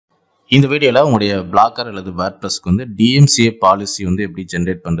இந்த வீடியோல உங்களுடைய பிளாக்கர் அல்லது வேர்ட்பிரஸ்க்கு வந்து DMCA பாலிசி வந்து எப்படி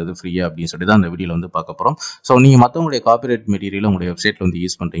ஜென்ரேட் பண்றது ஃப்ரீயா அப்படின்னு சொல்லி தான் அந்த வீடியோல வந்து பார்க்க போறோம். ஸோ நீங்க மற்றவங்களுடைய காப்பிரைட் மெட்டீரியல் உங்களுடைய வெப்சைட்ல வந்து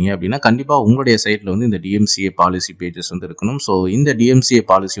யூஸ் பண்றீங்க அப்படின்னா கண்டிப்பா உங்களுடைய சைட்ல வந்து இந்த DMCA பாலிசி பேஜஸ் வந்து இருக்கணும். ஸோ இந்த DMCA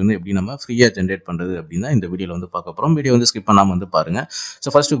பாலிசி வந்து எப்படி நம்ம ஃப்ரீயா ஜென்ரேட் பண்றது அப்படின்னு இந்த வீடியோல வந்து பார்க்க போறோம். வீடியோ வந்து ஸ்கிப் பண்ணாம வந்து பாருங்க.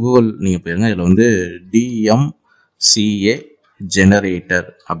 ஸோ ஃபர்ஸ்ட் கூகுள் நீங்க போயிருங்க. இதுல வந்து DMCA ஜெனரேட்டர்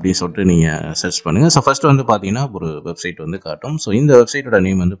அப்படின்னு சொல்லிட்டு நீங்கள் சர்ச் பண்ணுங்கள். ஸோ ஃபர்ஸ்ட் வந்து பார்த்தீங்கன்னா ஒரு வெப்சைட் வந்து காட்டும். ஸோ இந்த வெப்சைட்டோட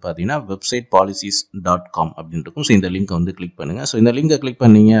நேம் வந்து பார்த்தீங்கன்னா websitepolicies.com அப்படின்னு இருக்கும். ஸோ இந்த லிங்கை வந்து கிளிக் பண்ணுங்கள். ஸோ இந்த லிங்கை கிளிக்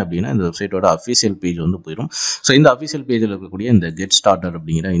பண்ணீங்க அப்படின்னா இந்த வெப்சைட்டோட அஃபிஷியல் பேஜ் வந்து போயிடும். ஸோ இந்த அஃபிஷியல் பேஜில் இருக்கக்கூடிய இந்த கெட் ஸ்டார்டர்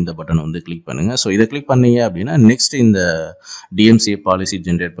அப்படிங்கிற இந்த பட்டனை வந்து கிளிக் பண்ணுங்கள். ஸோ இதை கிளிக் பண்ணீங்க அப்படின்னா நெக்ஸ்ட் இந்த DMCA பாலிசி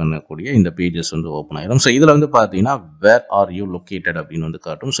ஜென்ரேட் பண்ணக்கூடிய இந்த பேஜஸ் வந்து ஓப்பன் ஆயிடும். ஸோ இதில் வந்து பார்த்தீங்கன்னா வேர் ஆர் யூ லொக்கேட்டட் அப்படின்னு வந்து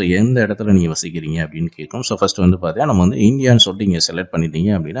காட்டும். ஸோ எந்த இடத்துல நீங்கள் வசிக்கிறீங்க அப்படின்னு கேட்கும். ஸோ ஃபர்ஸ்ட் வந்து பார்த்தீங்கன்னா நம்ம வந்து இந்தியான்னு சொல்லிட்டு இங்கே செலக்ட் பண்ணிட்டீங்க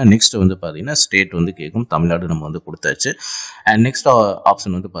அப்படின்னா நெக்ஸ்ட் வந்து பார்த்தீங்கன்னா ஸ்டேட் வந்து கேட்கும். தமிழ்நாடு நம்ம வந்து கொடுத்தாச்சு. அண்ட் நெக்ஸ்ட்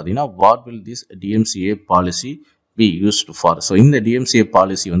ஆப்ஷன் வந்து பார்த்தீங்கன்னா what will this DMCA policy be used for. So இந்த DMCA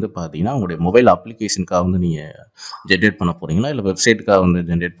பாலிசி வந்து பார்த்தீங்கன்னா உங்களுடைய மொபைல் அப்ளிகேஷனுக்காக வந்து நீங்கள் ஜென்ரேட் பண்ண போகிறீங்களா, இல்லை வெப்சைட்டுக்காக வந்து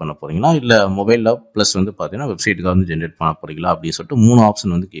ஜென்ரேட் பண்ண போகிறீங்களா, இல்லை மொபைலில் ப்ளஸ் வந்து பார்த்தீங்கன்னா வெப்சைட்டுக்காக வந்து ஜென்ரேட் பண்ண போகிறீங்களா அப்படின்னு சொல்லிட்டு 3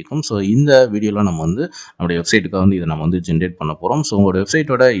 ஆப்ஷன் வந்து கேட்கும். ஸோ இந்த வீடியோவில் நம்ம வந்து நம்மளுடைய வெப்சைட்டுக்காக வந்து இதை நம்ம வந்து ஜென்ரேட் பண்ண போகிறோம். ஸோ உங்களோட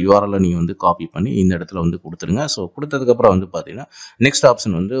வெப்சைட்டோட URL நீங்கள் வந்து காப்பி பண்ணி இந்த இடத்துல வந்து கொடுத்துருங்க. ஸோ கொடுத்ததுக்கப்புறம் வந்து பார்த்தீங்கன்னா நெக்ஸ்ட்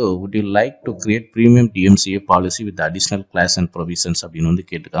ஆப்ஷன் வந்து would you like to create premium DMCA policy with additional class and provisions அப்படின்னு வந்து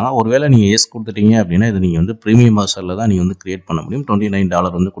கேட்டுக்காங்க. ஒருவேளை நீங்கள் எஸ் கொடுத்துட்டீங்க அப்படின்னா இது நீங்கள் வந்து ப்ரீமியம் மாஸ்டரில் தான் நீங்கள் வந்து கிரியேட் பண்ண முடியும்.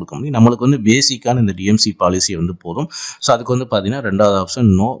 $29 வந்து கொடுக்க முடியும். நம்மளுக்கு வந்து பேசிக்கான இந்த DMCA பாலிசி வந்து போதும். ஸோ அதுக்கு வந்து பார்த்தீங்கன்னா ரெண்டாவது option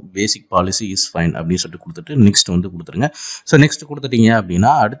no basic policy is fine அப்படின்னு சொல்லிட்டு கொடுத்துட்டு நெக்ஸ்ட் வந்து கொடுத்துருங்க. ஸோ நெக்ஸ்ட் கொடுத்துட்டீங்க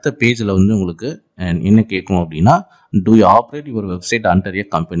அப்படின்னா அடுத்த பேஜில் வந்து உங்களுக்கு என்ன கேட்கும் அப்படின்னா do you operate your website under a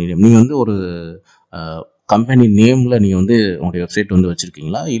company name. நீங்கள் வந்து ஒரு கம்பெனி நேமில் நீங்கள் வந்து உங்களுடைய வெப்சைட் வந்து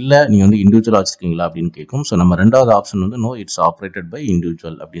வச்சுருக்கீங்களா, இல்லை நீங்கள் வந்து இண்டிவிஜுவலாக வச்சுருக்கீங்களா அப்படின்னு கேட்கும். ஸோ நம்ம ரெண்டாவது ஆப்ஷன் வந்து no it's operated by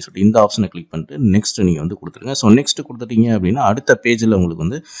individual அப்படின்னு சொல்லிட்டு இந்த ஆப்ஷனை கிளிக் பண்ணிட்டு நெக்ஸ்ட் நீங்கள் வந்து கொடுத்துருங்க. ஸோ நெக்ஸ்ட் கொடுத்துட்டீங்க அப்படின்னா அடுத்த பேஜில் உங்களுக்கு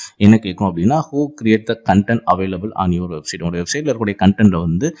வந்து என்ன கேட்கும் அப்படின்னா who create the content available on your website. உங்களுடைய வெப்சைட்டில் இருக்கக்கூடிய கண்டென்ட்டை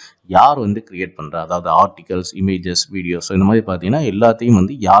வந்து யார் வந்து கிரியேட் பண்ணுறா, அதாவது ஆர்டிகல்ஸ், இமேஜஸ், வீடியோஸ், ஸோ இந்த மாதிரி பார்த்தீங்கன்னா எல்லாத்தையும்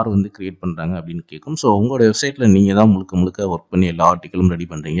வந்து யார் வந்து கிரியேட் பண்ணுறாங்க அப்படின்னு கேட்கும். ஸோ உங்களோட வெப்சைட்டில் நீங்கள் தான் முழுக்க ஒர்க் பண்ணி எல்லா ஆர்டிக்கலும் ரெடி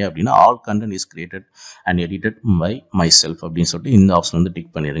பண்ணுறீங்க அப்படின்னா all content is created and edited by myself அப்படின்னு சொல்லிட்டு இந்த ஆப்ஷன் வந்து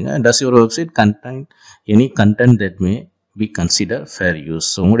டிக் பண்ணிடுங்க. does your website contain any content that may be considered fair use.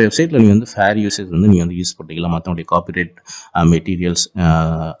 So உங்களுடைய வெப்சைட்டில் நீங்கள் வந்து ஃபேர் யூசேஜ் வந்து நீங்கள் வந்து யூஸ் பண்ணிக்கலாம். மற்றவங்களுடைய காப்பிரைட் மெட்டீரியல்ஸ்,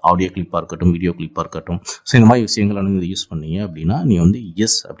 ஆடியோ கிளிப்பாக இருக்கட்டும், வீடியோ கிளிப்பாக இருக்கட்டும், ஸோ இந்த மாதிரி விஷயங்களை நீங்கள் யூஸ் பண்ணீங்க அப்படின்னா நீங்கள் வந்து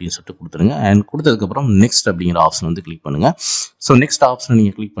எஸ் அப்படின்னு சொல்லிட்டு கொடுத்துருங்க. அண்ட் கொடுத்ததுக்கப்புறம் நெக்ஸ்ட் அப்படிங்கிற ஆப்ஷன் வந்து கிளிக் பண்ணுங்கள். ஸோ நெக்ஸ்ட் ஆப்ஷனை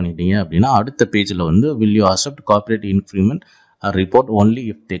நீங்கள் கிளிக் பண்ணிட்டீங்க அப்படின்னா அடுத்த பேஜில் வந்து will you accept copyright infringement report only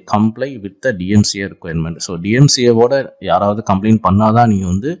if they comply with the DMCA requirement. So DMCAவோட யாராவது கம்ப்ளைண்ட் பண்ணாதான்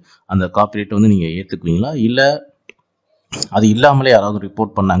நீங்கள் வந்து அந்த காப்பிரைட்டை வந்து நீங்கள் ஏற்றுக்குவீங்களா, இல்லை அது இல்லாமலே யாராவது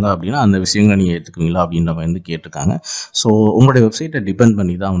ரிப்போர்ட் பண்ணாங்க அப்படின்னா அந்த விஷயங்களை நீங்கள் ஏற்றுக்குவீங்களா அப்படின்ற மாதிரி வந்து கேட்டிருக்காங்க. ஸோ உங்களுடைய வெப்சைட்டை டிபெண்ட்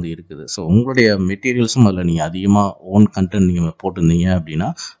பண்ணி தான் வந்து இருக்குது. ஸோ உங்களுடைய மெட்டீரியல்ஸும் அதில் நீங்கள் அதிகமாக ஓன் கண்டென்ட் நீங்கள் போட்டிருந்தீங்க அப்படின்னா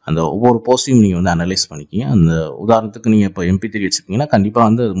அந்த ஒவ்வொரு போஸ்ட்டையும் நீங்கள் வந்து அனலைஸ் பண்ணிக்கிங்க. அந்த உதாரணத்துக்கு நீங்கள் இப்போ MP3 வச்சுருக்கீங்கன்னா கண்டிப்பாக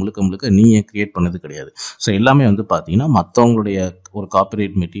வந்து அது முழுக்க நீங்கள் கிரியேட் பண்ணது கிடையாது. ஸோ எல்லாமே வந்து பார்த்தீங்கன்னா மற்றவங்களுடைய ஒரு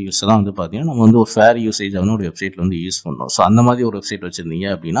காப்பிரைட் மெட்டீரியல்ஸ் தான் வந்து பார்த்தீங்கன்னா நம்ம வந்து ஒரு ஃபேர் யூசேஜ் வந்து ஒரு வெப்சைட்டில் வந்து யூஸ் பண்ணோம். ஸோ அந்த மாதிரி ஒரு வெப்சைட் வச்சுருந்தீங்க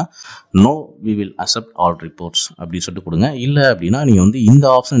அப்படின்னா no we will accept all reports அப்படின்னு சொல்லிட்டு கொடுங்க. இல்லை அப்படின்னா நீங்கள் வந்து இந்த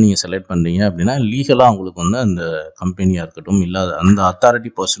ஆப்ஷன் நீங்கள் செலக்ட் பண்ணுறீங்க அப்படின்னா லீகலாக உங்களுக்கு வந்து அந்த கம்பெனியாக இருக்கட்டும், இல்லை அந்த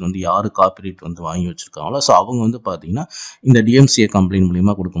அத்தாரிட்டி பர்சன் வந்து யார் காப்பிரைட் வந்து வாங்கி வச்சுருக்காங்களோ ஸோ அவங்க வந்து பார்த்தீங்கன்னா இந்த DMCA கம்ப்ளைண்ட்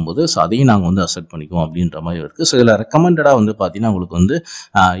மூலிமா கொடுக்கும்போது ஸோ அதையும் நாங்கள் வந்து அக்செப்ட் பண்ணிக்குவோம் அப்படின்ற மாதிரி இருக்குது. ஸோ இதில் ரெக்கமெண்டடாக வந்து பார்த்தீங்கன்னா உங்களுக்கு வந்து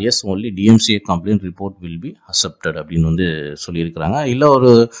S only DMCA complaint report will be accepted அப்படின்னு வந்து சொல்லியிருக்கிறாங்க. இல்லை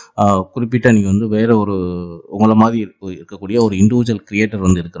ஒரு குறிப்பிட்ட நீங்கள் வந்து வேற ஒரு உங்களை மாதிரி இருக்கக்கூடிய ஒரு இண்டிவிஜுவல் கிரியேட்டர்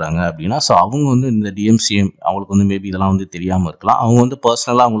வந்து இருக்கிறாங்க அப்படின்னா ஸோ அவங்க வந்து இந்த DMCA அவங்களுக்கு வந்து மேபி இதெல்லாம் வந்து தெரியாமல் இருக்கலாம். அவங்க வந்து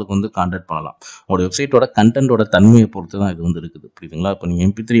பர்சனலாக அவங்களுக்கு வந்து கான்டாக்ட் பண்ணலாம். உங்களோட வெப்சைட்டோட கண்டென்ட்டோட தன்மையை பொறுத்து தான் இது வந்து இருக்குது. புரியுதுங்களா? இப்போ நீங்கள்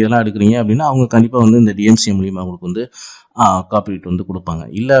MP3 இதெல்லாம் எடுக்கிறீங்க அப்படின்னா அவங்க கண்டிப்பாக வந்து இந்த DMCA மூலியமாக அவங்களுக்கு வந்து காப்பிரைட் வந்து கொடுப்பாங்க.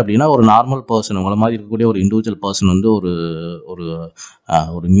 இல்லை அப்படின்னா ஒரு நார்மல் பர்சன் உங்களை மாதிரி இருக்கக்கூடிய ஒரு இண்டிவிஜுவல் பர்சன் வந்து ஒரு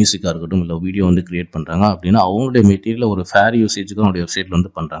ஒரு மியூசிக்காக இருக்கட்டும், இல்லை வீடியோ வந்து கிரியேட் பண்ணுறாங்க அப்படின்னா அவங்களுடைய மெட்டீரியல் ஒரு ஃபேர் யூசேஜுக்கு அவங்களுடைய வெப்சைட்டில்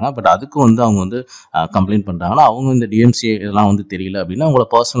வந்து பண்ணுறாங்க. பட் அதுக்கு வந்து அவங்க வந்து கம்ப்ளைண்ட் பண்ணுறாங்கன்னா அவங்க இந்த DMCA இதெல்லாம் வந்து தெரியல அப்படின்னா உங்களை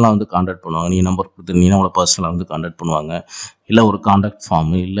பர்சனலாக வந்து கான்டாக்ட் பண்ணுவாங்க. நீங்கள் நம்பர் கொடுத்துருந்தீங்கன்னா உங்களை பர்சனலாக வந்து கான்டாக்ட் பண்ணுவாங்க. இல்லை ஒரு கான்டாக்ட்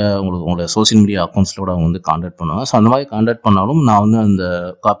ஃபார்மு, இல்லை உங்களோட சோஷியல் மீடியா அக்கௌண்ட்ஸோட அவங்க வந்து கான்டாக்ட் பண்ணுவாங்க. ஸோ அந்த மாதிரி கான்டாக்ட் பண்ணாலும் நான் வந்து அந்த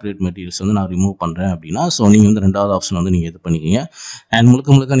காப்பிரைட் மெட்டீரியல்ஸ் வந்து நான் ரிமூவ் பண்ணுறேன் அப்படின்னா ஸோ நீங்கள் வந்து ரெண்டாவது ஆப்ஷன் வந்து நீங்கள் இது பண்ணிக்கிங்க. அண்ட்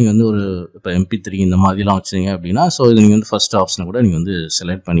முழுக்க நீங்கள் வந்து ஒரு இப்போ MP3 இந்த மாதிரிலாம் வச்சுருங்க அப்படின்னா ஸோ இது நீங்கள் வந்து ஃபர்ஸ்ட் ஆப்ஷனை கூட நீங்கள் வந்து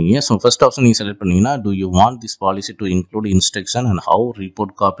செலக்ட் பண்ணிக்கிங்க. ஸோ ஃபர்ஸ்ட் ஆப்ஷன் நீங்கள் செலக்ட் பண்ணிங்கன்னா do you want this policy to include instruction and how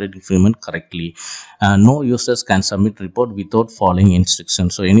report copyright infringement correctly. No users can submit report without following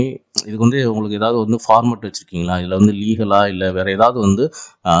instructions. So இதுக்கு வந்து உங்களுக்கு ஏதாவது வந்து ஃபார்மட் வச்சுருக்கீங்களா, இதில் வந்து லீகலாக இல்லை இல்லை வேறு ஏதாவது வந்து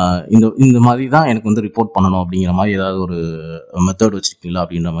இந்த மாதிரி தான் எனக்கு வந்து ரிப்போர்ட் பண்ணணும் அப்படிங்கிற மாதிரி ஏதாவது ஒரு மெத்தட் வச்சுருக்கீங்களா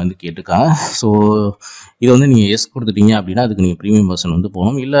அப்படின்ற மாதிரி வந்து கேட்டிருக்காங்க. ஸோ இதை வந்து நீங்கள் எஸ் கொடுத்துட்டீங்க அப்படின்னா அதுக்கு நீங்கள் ப்ரீமியம் வெர்ஷன் வந்து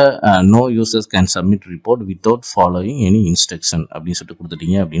போகணும். இல்லை no users can submit report without following any instruction அப்படின்னு சொல்லிட்டு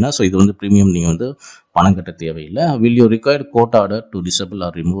கொடுத்துட்டீங்க அப்படின்னா ஸோ இது வந்து ப்ரீமியம் நீங்கள் வந்து பணம் கட்ட தேவையில்லை. Will you required court order to disable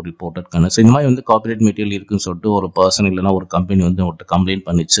R remove reported content. So இந்த மாதிரி வந்து காப்பிரைட் மெட்டீரியல் இருக்குன்னு சொல்லிட்டு ஒரு பர்சன் இல்லைனா ஒரு கம்பெனி வந்து உங்கள்கிட்ட கம்ப்ளைண்ட்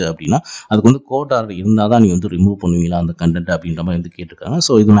பண்ணிச்சு அப்படின்னா அதுக்கு வந்து கோர்ட் ஆர்டர் இருந்தால் தான் நீங்கள் வந்து ரிமூவ் பண்ணுவீங்களா அந்த கண்டென்ட் அப்படின்ற மாதிரி வந்து கேட்டிருக்காங்க.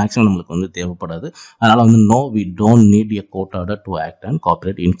 ஸோ இது மேக்ஸிமம் நம்மளுக்கு வந்து தேவைப்படாது. அதனால் வந்து no we don't need a court order to act and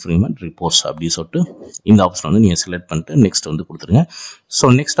copyright இன்ஃப்ரிங்மெண்ட் reports அப்படின்னு சொல்லிட்டு இந்த ஆப்ஷன் வந்து நீங்கள் செலக்ட் பண்ணிட்டு நெக்ஸ்ட் வந்து கொடுத்துருங்க.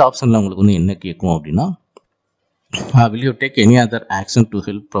 ஸோ நெக்ஸ்ட் ஆப்ஷனில் உங்களுக்கு வந்து என்ன கேட்கும் அப்படின்னா will you take any other action to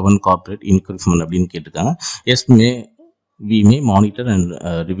help prevent corporate infringement அப்படின்னு கேட்டிருக்காங்க. S we may monitor and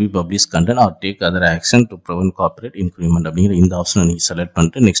review publish content or take other action to prevent corporate infringement அப்படிங்கிற இந்த ஆப்ஷனை நீங்கள் செலக்ட்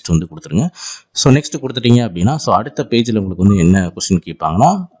பண்ணிட்டு நெக்ஸ்ட் வந்து கொடுத்துருங்க. ஸோ நெக்ஸ்ட் கொடுத்துட்டீங்க அப்படின்னா ஸோ அடுத்த பேஜில் உங்களுக்கு வந்து என்ன question கேட்பாங்கன்னா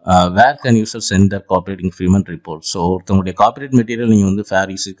where can user send Dhar corporate இன்ஃப்ரிங்மெண்ட் report. So ஒருத்தவங்களுடைய corporate material நீங்கள் வந்து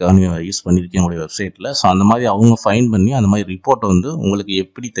ஃபேர் யூஸுக்காக யூஸ் பண்ணியிருக்கீங்க உங்களுடைய வெப்சைட்டில். ஸோ அந்த மாதிரி அவங்க ஃபைன் பண்ணி அந்த மாதிரி ரிப்போர்ட்டை வந்து உங்களுக்கு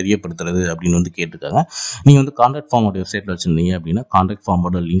எப்படி தெரியப்படுத்துறது அப்படின்னு வந்து கேட்டிருக்காங்க. நீங்கள் வந்து கான்டாக்ட் ஃபார்மோட வெப்சைட்டில் வச்சுருந்தீங்க அப்படின்னா கான்டாக்ட்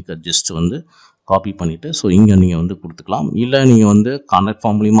ஃபார்மோட லிங்க் ஜஸ்ட் வந்து காப்பி பண்ணிவிட்டு ஸோ இங்கே நீங்கள் வந்து கொடுத்துக்கலாம். இல்லை நீங்கள் வந்து கான்டாக்ட்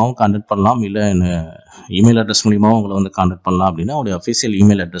ஃபார்ம் மூலியமாகவும் கான்டாக்ட் பண்ணலாம். இல்லை இமெயில் அட்ரஸ் மூலியமாகவும் உங்களை வந்து கான்டாக்ட் பண்ணலாம். அப்படின்னா உங்களுடைய அஃபிஷியல்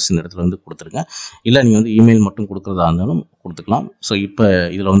இமெயில் அட்ரஸ் இந்த இடத்துல வந்து கொடுத்துருங்க. இல்லை நீங்கள் வந்து இமெயில் மட்டும் கொடுக்குறதா இருந்தாலும் கொடுத்துக்கலாம். ஸோ இப்போ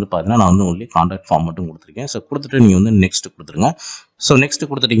இதில் வந்து பார்த்தீங்கன்னா நான் வந்து ஒன்லி கான்டாக்ட் ஃபார்ம் மட்டும் கொடுத்துருக்கேன். ஸோ கொடுத்துட்டு நீங்கள் வந்து நெக்ஸ்ட் கொடுத்துருங்க. ஸோ நெக்ஸ்ட்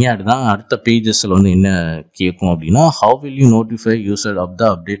கொடுத்துட்டீங்க அப்படின்னா அடுத்த பேஜஸில் வந்து என்ன கேட்கும் அப்படின்னா how will you notify user of the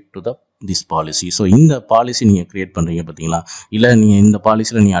update to the this policy. So இந்த பாலிசி நீங்கள் க்ரியேட் பண்ணுறீங்க பார்த்தீங்களா, இல்லை நீங்கள் இந்த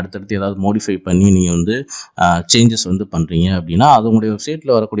பாலிசியில் நீங்கள் அடுத்தடுத்து ஏதாவது மோடிஃபை பண்ணி நீங்கள் வந்து சேஞ்சஸ் வந்து பண்ணுறீங்க அப்படின்னா அது உங்களுடைய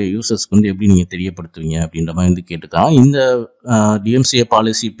வெப்சைட்டில் வரக்கூடிய யூசர்ஸ்க்கு வந்து எப்படி நீங்கள் தெரியப்படுத்துவீங்க அப்படின்ற மாதிரி வந்து கேட்டுருக்காங்க. இந்த DMCA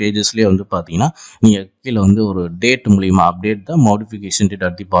பாலிசி பேஜஸ்லேயே வந்து பார்த்தீங்கன்னா நீங்கள் கீழே வந்து ஒரு டேட் மூலிமா update the modification date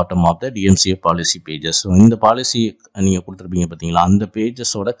at the bottom of the DMCA policy pages. So இந்த பாலிசி நீங்கள் கொடுத்துருப்பீங்க பார்த்தீங்களா அந்த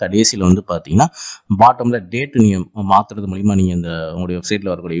பேஜஸோட கடைசியில் வந்து பார்த்தீங்கன்னா பாட்டமில் டேட் நீங்கள் மாற்றுறது மூலிமா நீங்கள் இந்த உங்களுடைய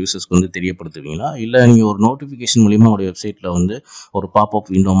வெப்சைட்டில் வரக்கூடிய யூசர்ஸ்க்கு வந்து தெரியப்படுத்துவீங்களா, இல்லை நீங்கள் ஒரு நோட்டிஃபிகேஷன் மூலிமா உங்களுடைய வெப்சைட்டில் வந்து ஒரு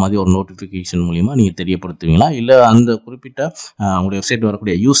பாப்அப் விண்டோ மாதிரி ஒரு நோட்டிஃபிகேஷன் மூலிமா நீங்கள் தெரியப்படுத்துவீங்களா, இல்லை அந்த குறிப்பிட்ட உங்களுடைய வெப்சைட்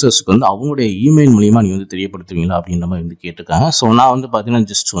வரக்கூடிய யூசர்ஸ்க்கு வந்து அவங்களுடைய இமெயில் மூலிமா நீங்கள் வந்து தெரியப்படுத்துவீங்களா அப்படின்ற மாதிரி வந்து கேட்டிருக்காங்க. ஸோ நான் வந்து பார்த்தீங்கன்னா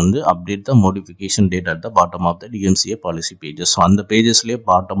ஜஸ்ட் வந்து update the modification date at the bottom of the DMCA policy pages. So அந்த பேஜஸ்லேயே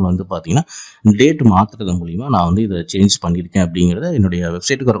பாட்டமில் வந்து பார்த்தீங்கன்னா டேட் மாற்றுறது மூலிமா நான் வந்து இதை சேஞ்ச் பண்ணியிருக்கேன் அப்படிங்கிறத என்னுடைய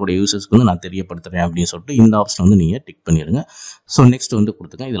வெப்சைட்டுக்கு வரக்கூடிய யூசர்ஸ்க்கு வந்து நான் தெரியப்படுத்துகிறேன் அப்படின்னு சொல்லிட்டு இந்த ஆப்ஷன் வந்து நீங்கள் டிக் பண்ணிடுங்க. ஸோ நெக்ஸ்ட் வந்து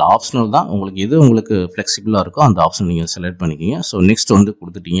கொடுத்துங்க. இதில் ஆப்ஷனல் தான், உங்களுக்கு எது உங்களுக்கு ஃப்ளெக்சிபிளாக இருக்கோ அந்த ஆப்ஷன் நீங்கள் செலக்ட் பண்ணிக்கிங்க. ஸோ நெக்ஸ்ட் வந்து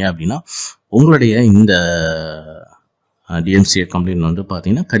கொடுத்துட்டீங்க அப்படின்னா உங்களுடைய இந்த DMCA கம்ப்ளைண்ட் வந்து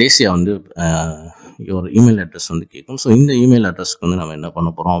பார்த்தீங்கன்னா கடைசியாக வந்து ஒரு இமெயில் அட்ரஸ் வந்து கேட்கும். ஸோ இந்த இமெயில் அட்ரஸ்க்கு வந்து நம்ம என்ன பண்ண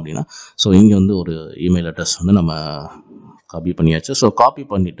போகிறோம் அப்படின்னா ஸோ இங்கே வந்து ஒரு இமெயில் அட்ரஸ் வந்து நம்ம காப்பி பண்ணியாச்சு. ஸோ காப்பி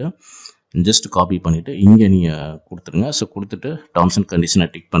பண்ணிவிட்டு ஜஸ்ட் காப்பி பண்ணிவிட்டு இங்கே நீங்கள் கொடுத்துருங்க. ஸோ கொடுத்துட்டு டர்ம்ஸ் அண்ட் கண்டிஷனை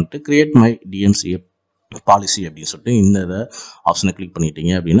டிக் பண்ணிட்டு கிரியேட் மை DMCA பாலிசி அப்படின்னு சொல்லிட்டு இந்த ஆப்ஷனை கிளிக்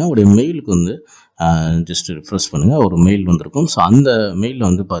பண்ணிட்டீங்க அப்படின்னா உங்களுடைய மெயிலுக்கு வந்து ஜஸ்ட் ரிஃப்ரெஷ் பண்ணுங்கள், ஒரு மெயில் வந்திருக்கும். ஸோ அந்த மெயிலில்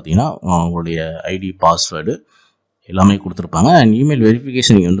வந்து பார்த்தீங்கன்னா உங்களுடைய ஐடி பாஸ்வேர்டு எல்லாமே கொடுத்துருப்பாங்க. அண்ட் இமெயில்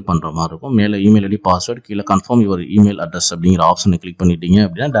வெரிஃபிகேஷன் நீங்கள் வந்து பண்ணுற மாதிரி இருக்கும். மேலே இமெயில் ஐடி பாஸ்வேர்டு கீழே கன்ஃபார்ம் யுவர் இமெயில் அட்ரஸ் அப்படிங்கிற ஆப்ஷனை கிளிக் பண்ணிட்டீங்க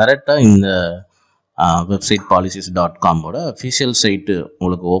அப்படின்னா டேரெக்டாக இந்த websitepolicies.com-ஓட அஃபிஷியல் சைட்டு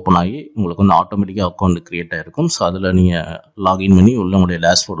உங்களுக்கு ஓப்பன் ஆகி உங்களுக்கு வந்து ஆட்டோமேட்டிக்காக அக்கௌண்ட் கிரியேட் ஆகிருக்கும். ஸோ அதில் நீங்கள் லாகின் பண்ணி உள்ள உங்களுடைய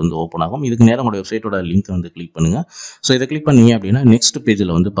டேஷ்போர்டு வந்து ஓப்பன் ஆகும். இதுக்கு நேரம் உங்களுடைய வெப்சைட்டோட லிங்க் வந்து கிளிக் பண்ணுங்கள். ஸோ இதை கிளிக் பண்ணீங்க அப்படின்னா நெக்ஸ்ட்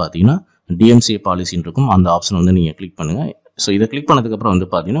பேஜில் வந்து பார்த்தீங்கன்னா DMCA பாலிசின்னு இருக்கும். அந்த ஆப்ஷன் வந்து நீங்கள் கிளிக் பண்ணுங்கள். ஸோ இதை கிளிக் பண்ணதுக்கப்புறம் வந்து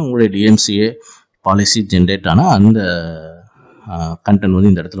பார்த்தீங்கன்னா உங்களுடைய DMCA பாலிசி ஜென்ரேட் ஆனால் அந்த கண்டென்ட் வந்து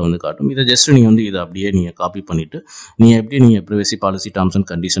இந்த இடத்துல வந்து காட்டும். இதை ஜஸ்ட் நீங்கள் வந்து இதை அப்படியே நீங்கள் காப்பி பண்ணிவிட்டு நீங்கள் எப்படி நீங்கள் privacy policy terms and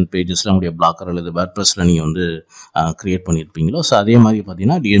condition பேஜஸில் உங்களுடைய பிளாக்கர் அல்லது வேர்ட்ப்ரெஸ்ஸில் நீங்கள் வந்து க்ரியேட் பண்ணியிருப்பீங்களோ ஸோ அதே மாதிரி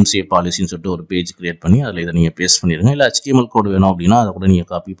பார்த்தீங்கன்னா DMCA பாலிசின்னு சொல்லிட்டு ஒரு பேஜ் க்ரியேட் பண்ணி அதில் இதை நீங்கள் பேஸ்ட் பண்ணிடுங்க. இல்லை HTML கோடு வேணும் அப்படின்னா அதை கூட நீங்கள்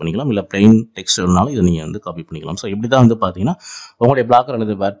காப்பி பண்ணிக்கலாம். இல்லை பிளைன் டெக்ஸ்ட் வேணுனாலும் இதை நீங்கள் வந்து காப்பி பண்ணிக்கலாம். ஸோ இப்படி தான் வந்து பார்த்தீங்கன்னா உங்களுடைய பிளாக்கர்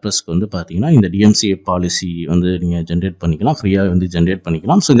அல்லது வேர்ட்ப்ரெஸ்க்கு வந்து பார்த்தீங்கன்னா இந்த DMCA பாலிசி வந்து நீங்கள் ஜென்ரேட் பண்ணிக்கலாம், ஃப்ரீயாக வந்து ஜென்ரேட்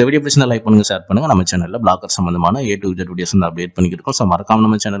பண்ணிக்கலாம். ஸோ இந்த வீடியோ பிடிச்சிருந்தா லைக் பண்ணுங்கள், ஷேர் பண்ணுங்கள். நம்ம சேனலில் பிளாக்கர் சம்பந்தமான A to Z வீடியோஸ் வந்து அப்டேட் பண்ணிக்கிட்டு இருக்கோம். ஸோ மறக்காம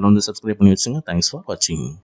நம்ம சேனல் வந்து சப்ஸ்கிரைப் பண்ணி வச்சுங்க. தேங்க்ஸ் ஃபார் வாட்சிங்.